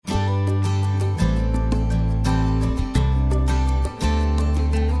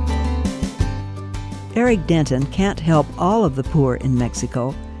Eric Denton can't help all of the poor in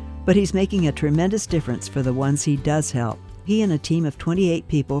Mexico, but he's making a tremendous difference for the ones he does help. He and a team of 28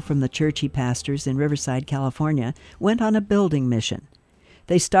 people from the church he pastors in Riverside, California, went on a building mission.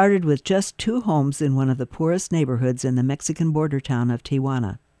 They started with just 2 homes in one of the poorest neighborhoods in the Mexican border town of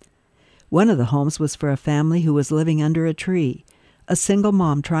Tijuana. One of the homes was for a family who was living under a tree, a single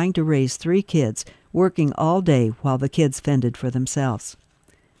mom trying to raise 3 kids, working all day while the kids fended for themselves.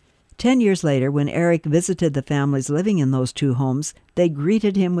 10 years later, when Eric visited the families living in those 2 homes, they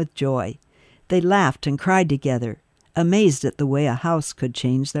greeted him with joy. They laughed and cried together, amazed at the way a house could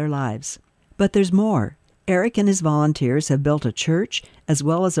change their lives. But there's more. Eric and his volunteers have built a church as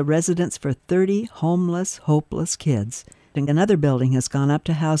well as a residence for 30 homeless, hopeless kids. And another building has gone up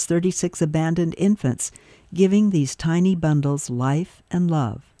to house 36 abandoned infants, giving these tiny bundles life and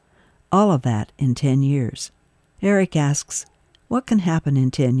love. All of that in 10 years. Eric asks, what can happen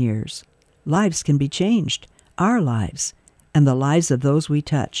in 10 years? Lives can be changed, our lives, and the lives of those we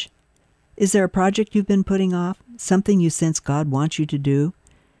touch. Is there a project you've been putting off, something you sense God wants you to do?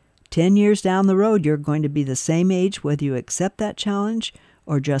 10 years down the road, you're going to be the same age whether you accept that challenge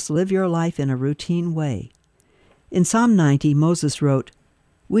or just live your life in a routine way. In Psalm 90, Moses wrote,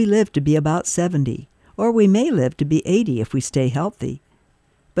 "We live to be about 70, or we may live to be 80 if we stay healthy.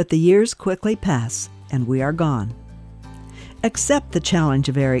 But the years quickly pass, and we are gone." Accept the challenge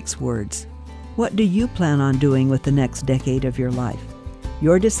of Eric's words. What do you plan on doing with the next decade of your life?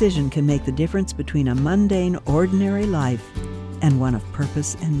 Your decision can make the difference between a mundane, ordinary life and one of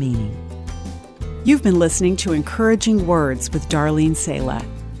purpose and meaning. You've been listening to Encouraging Words with Darlene Sala.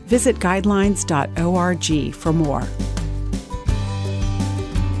 Visit guidelines.org for more.